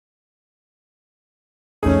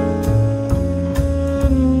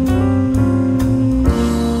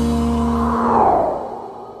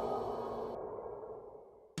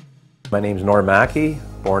My name's Mackie,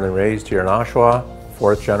 born and raised here in Oshawa,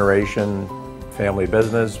 fourth generation family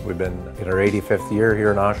business. We've been in our 85th year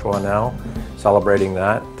here in Oshawa now, celebrating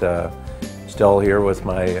that. Still here with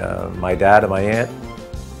my dad and my aunt.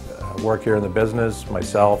 Work here in the business,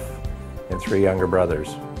 myself, and three younger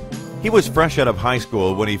brothers. He was fresh out of high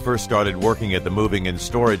school when he first started working at the moving and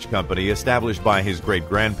storage company established by his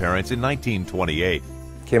great-grandparents in 1928.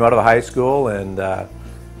 Came out of high school, and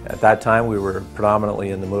at that time we were predominantly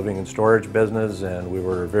in the moving and storage business, and we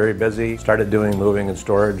were very busy. Started doing moving and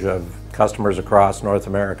storage of customers across North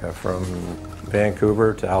America, from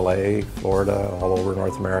Vancouver to LA, Florida, all over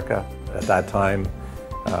North America. At that time,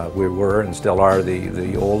 we were and still are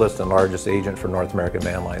the oldest and largest agent for North American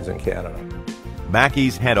van lines in Canada.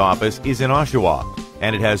 Mackie's head office is in Oshawa,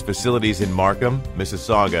 and it has facilities in Markham,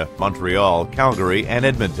 Mississauga, Montreal, Calgary, and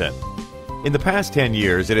Edmonton. In the past 10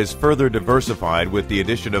 years, it has further diversified with the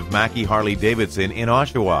addition of Mackie Harley-Davidson in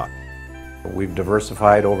Oshawa. We've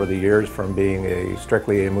diversified over the years from being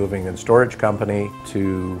strictly a moving and storage company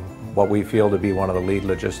to what we feel to be one of the lead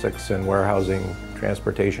logistics and warehousing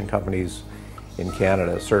transportation companies in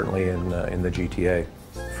Canada, certainly in the GTA.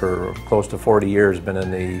 For close to 40 years, been in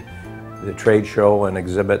the trade show and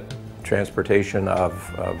exhibit transportation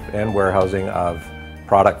and warehousing of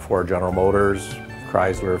product for General Motors,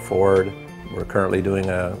 Chrysler, Ford. We're currently doing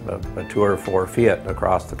a tour for Fiat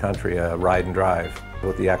across the country, a ride and drive.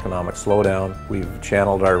 With the economic slowdown, we've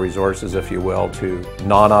channeled our resources, if you will, to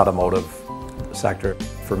non-automotive sector.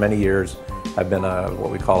 For many years, I've been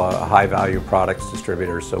what we call a high-value products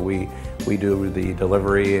distributor. So we do the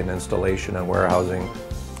delivery and installation and warehousing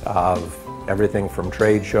of everything from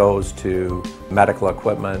trade shows to medical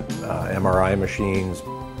equipment, MRI machines,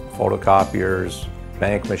 photocopiers,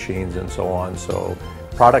 bank machines, and so on. So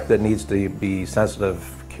product that needs to be sensitive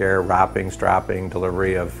care, wrapping, strapping,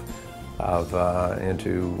 delivery into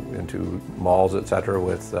malls, etc.,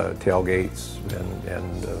 with tailgates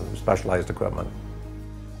and specialized equipment.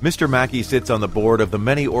 Mr. Mackie sits on the board of the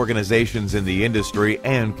many organizations in the industry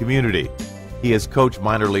and community. He has coached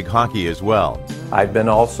minor league hockey as well. I've been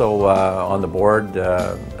also on the board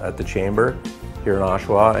at the Chamber here in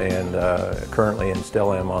Oshawa, and currently and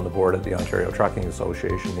still am on the board at the Ontario Trucking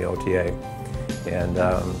Association, the OTA. And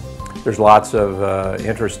there's lots of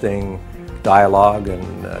interesting dialogue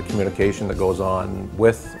and communication that goes on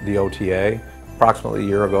with the OTA. Approximately a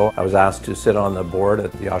year ago, I was asked to sit on the board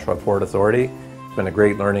at the Oshawa Port Authority. It's been a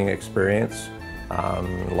great learning experience.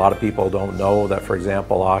 A lot of people don't know that, for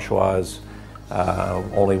example, Oshawa is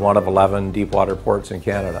only one of 11 deepwater ports in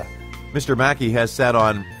Canada. Mr. Mackie has sat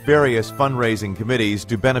on various fundraising committees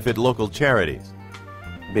to benefit local charities.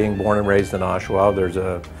 Being born and raised in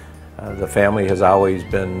Oshawa, the family has always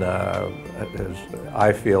been,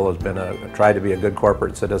 I feel, tried to be a good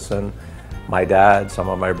corporate citizen. My dad, some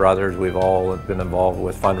of my brothers, we've all been involved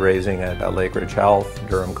with fundraising at Lake Ridge Health,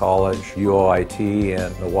 Durham College, UOIT,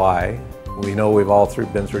 and the Y. We know we've all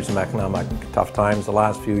been through some economic tough times the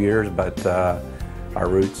last few years, but our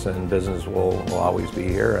roots and business will always be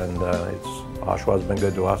here, and Oshawa's been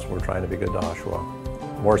good to us. We're trying to be good to Oshawa.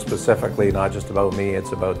 More specifically, not just about me,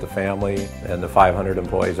 it's about the family and the 500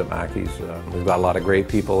 employees at Mackie's. We've got a lot of great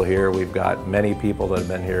people here. We've got many people that have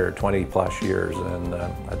been here 20 plus years, and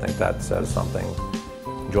I think that says something.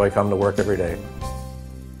 Enjoy coming to work every day.